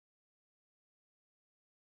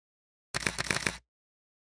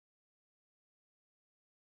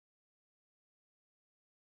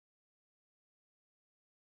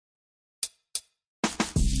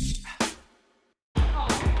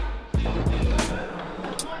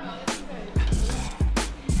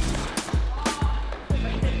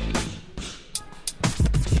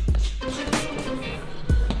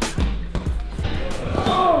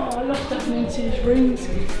see his rings.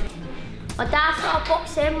 My dad started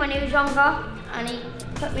boxing when he was younger and he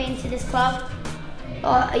put me into this club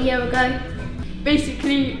a year ago.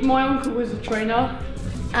 Basically, my uncle was a trainer.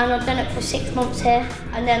 And I've done it for 6 months here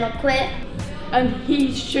and then I quit. And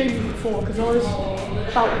he's shown me before because I was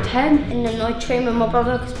about 10. And then I trained with my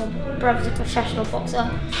brother because my brother's a professional boxer.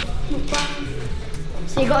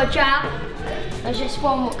 So you got a jab, there's just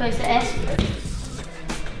one what goes like this.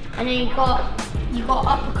 And then you got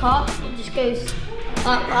uppercut, it just goes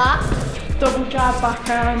like that. Double jab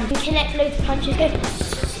backhand. You connect loads of punches, go.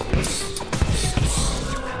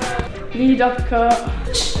 Lead uppercut.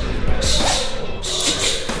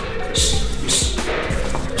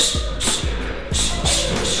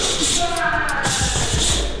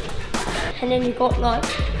 And then you got like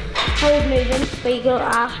hold movements where you go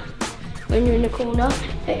like that when you're in the corner.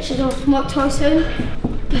 Pictures of Mike Tyson,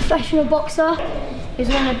 professional boxer. He's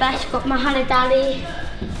one of the best. You've got Muhammad Ali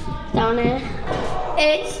down here.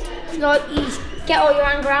 It's like you get all your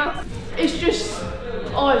anger out. It's just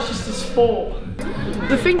a sport.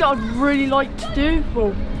 The thing that I'd really like to do,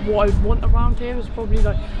 well, what I want around here is probably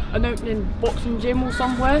like an opening boxing gym or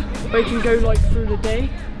somewhere where you can go like through the day.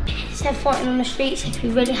 Instead of fighting on the streets, if we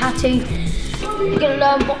really had to, we're going to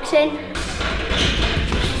learn boxing.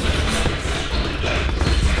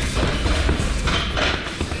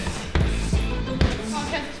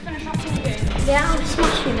 Yeah, I'll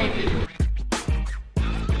smash you, mate.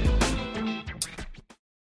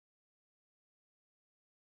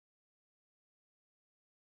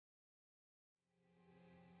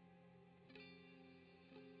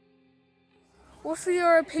 What are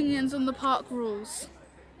your opinions on the park rules?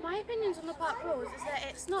 My opinions on the park rules is that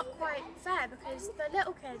it's not quite fair because the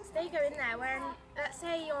little kids, they go in there when, let's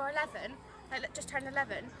say you're 11, like just turned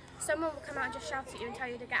 11, someone will come out and just shout at you and tell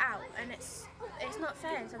you to get out, and it's not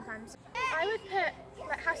fair sometimes. I would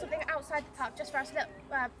have something outside the park just for us little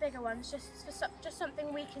bigger ones, just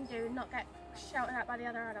something we can do, not get shouted at by the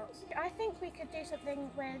other adults. I think we could do something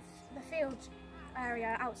with the field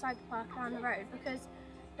area outside the park around the road because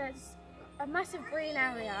there's a massive green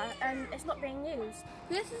area and it's not being used.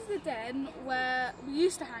 This is the den where we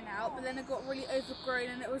used to hang out, but then it got really overgrown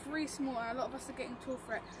and it was really small and a lot of us are getting tall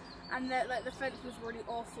for it. And the fence was really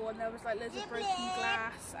awful and there was like loads of broken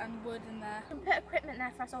glass and wood in there. You can put equipment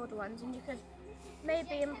there for us older ones and you could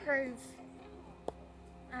maybe improve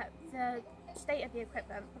the state of the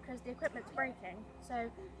equipment because the equipment's breaking. So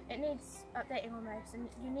it needs updating almost, and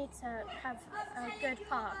you need to have a good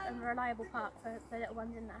park and reliable park for the little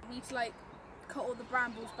ones in there. You need to like cut all the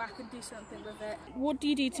brambles back and do something with it. What do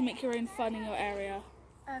you do to make your own fun in your area?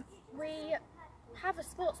 We have a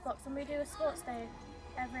sports box and we do a sports day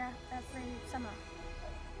every summer.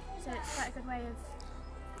 So it's quite a good way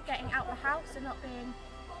of getting out of the house and not being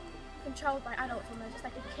controlled by adults almost. It's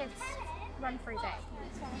like a kid's run-free day.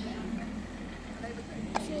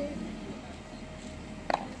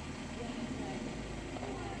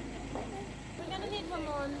 We're going to need one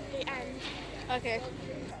more on the end. Okay.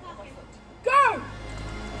 Go!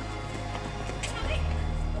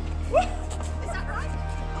 Is that right?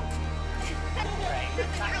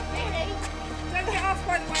 Don't get us,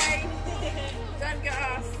 by the way. Don't get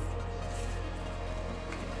us.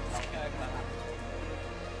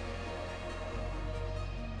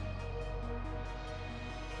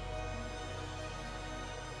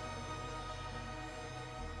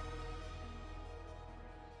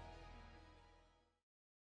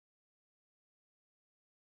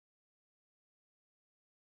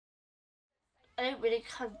 I don't really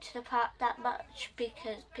come to the park that much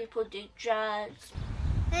because people do drugs.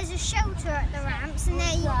 There's a shelter at the ramps and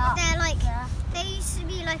they're like, there used to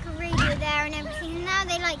be like a radio there and everything, and now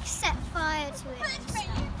they like set fire to it and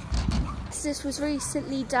stuff. This was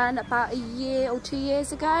recently done about a year or 2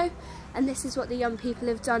 years ago, and this is what the young people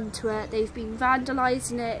have done to it. They've been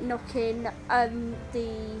vandalising it, knocking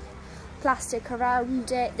the plastic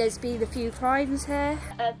around it. There's been a few crimes here.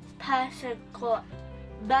 A person got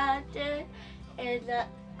murdered in a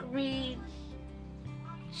green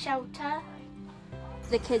shelter.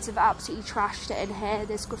 The kids have absolutely trashed it in here.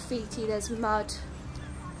 There's graffiti, there's mud,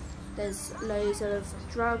 there's loads of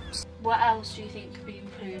drugs. What else do you think could be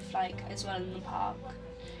improved, like, as well in the park?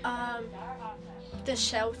 The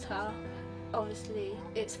shelter, obviously,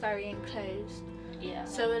 it's very enclosed. Yeah.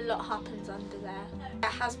 So a lot happens under there. There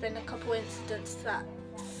has been a couple incidents that,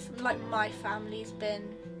 like, my family's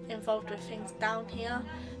been involved with things down here,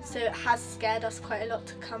 so it has scared us quite a lot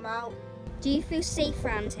to come out. Do you feel safe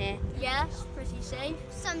around here? Yes, pretty safe.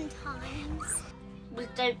 Sometimes. We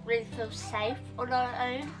don't really feel safe on our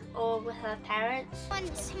own or with our parents.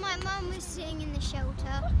 Once my mum was sitting in the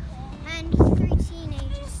shelter and 3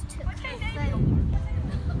 teenagers took her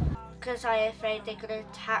Because I'm afraid they're going to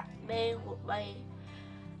attack me,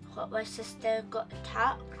 what my sister got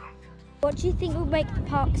attacked. What do you think will make the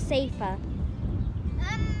park safer?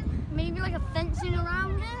 Maybe like a fencing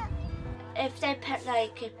around it? If they put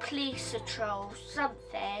like a police patrol,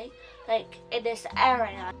 something, like in this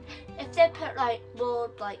area. If they put like more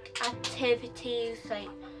like activities, like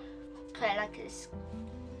put like a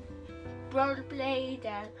rollerblade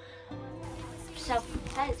and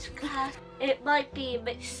self-defense class, it might be a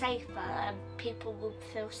bit safer and people will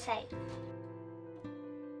feel safe.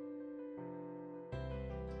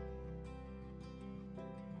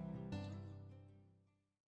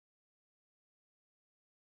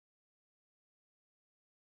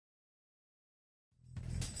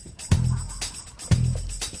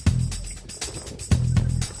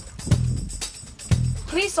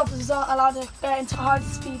 Police officers aren't allowed to get into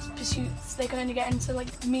high-speed pursuits. They can only get into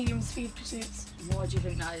like medium-speed pursuits. Why do you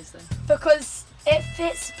think that is then? Because if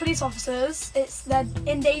it's police officers, they're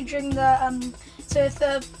endangering the. So if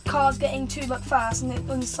the car's getting too like fast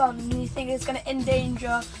and on the sun, and you think it's going to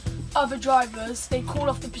endanger other drivers, they call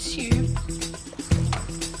off the pursuit.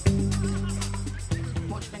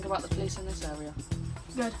 What do you think about the police in this area?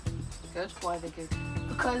 Good. Good. Why are they good?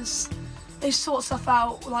 Because they sort stuff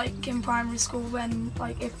out like in primary school when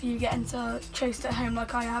like if you get into chased at home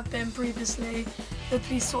like I have been previously, the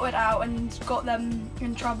police sorted out and got them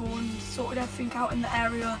in trouble and sorted everything out in the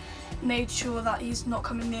area, made sure that he's not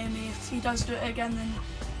coming near me. If he does do it again, then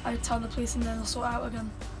I tell the police and then they'll sort it out again.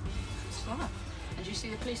 Right. And do you see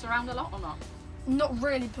the police around a lot or not? Not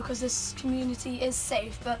really, because this community is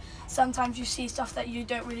safe, but sometimes you see stuff that you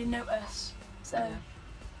don't really notice. So. Yeah.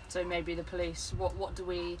 So maybe the police. What do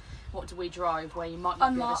we drive where you might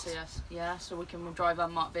not Unmarked. be able to see us? Yeah, so we can drive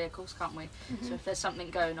unmarked vehicles, can't we? So if there's something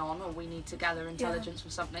going on or we need to gather intelligence for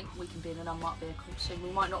something, we can be in an unmarked vehicle. So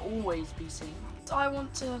we might not always be seen. I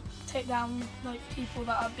want to take down like people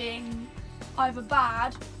that are being either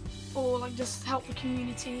bad or like just help the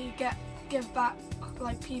community, give back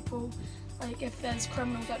like people. Like if there's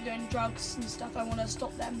criminals that are doing drugs and stuff, I want to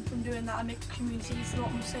stop them from doing that and make communities a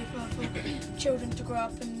lot more safer for children to grow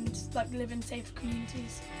up and like live in safe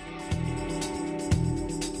communities.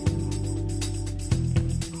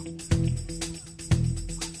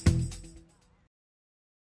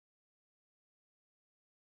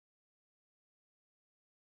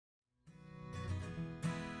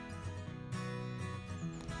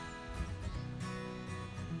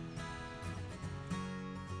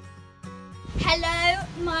 Hello,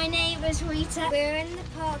 my name is Rita. We're in the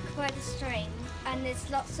park by the stream and there's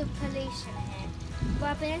lots of pollution here.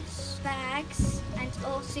 Rubbish, bags and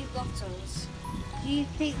also bottles. Do you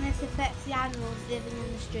think this affects the animals living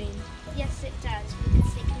in the stream? Yes, it does,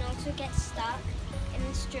 because they can also get stuck in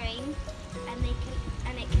the stream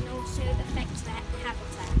and it can also affect their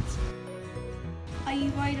habitat. Are you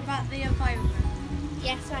worried about the environment?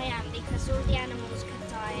 Yes, I am, because all the animals could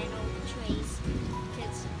die and all the trees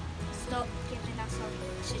could stop giving us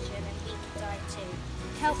oxygen and we could die too.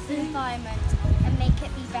 Help the environment and make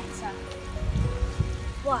it be better.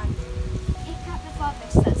 1. Pick up the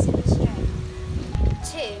rubbish that's in the stream.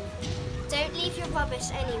 2. Don't leave your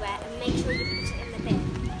rubbish anywhere and make sure you put it in the bin.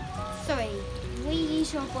 3.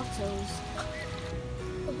 Reuse your bottles.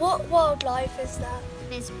 What wildlife is that?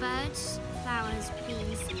 There's birds, flowers,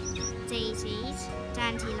 bees, daisies,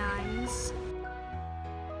 dandelions.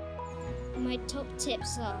 My top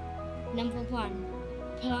tips are: number 1,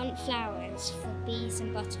 plant flowers for bees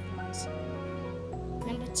and butterflies.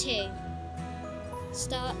 Number 2,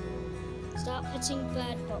 start putting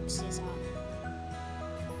bird boxes up.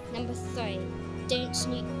 Number 3, don't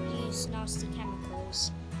use nasty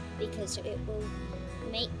chemicals because it will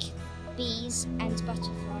make bees and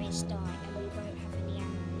butterflies die and we won't have any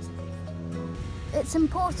animals left. It's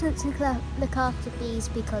important to look after bees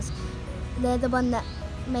because they're the one that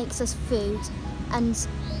makes us food and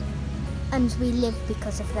we live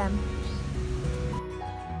because of them.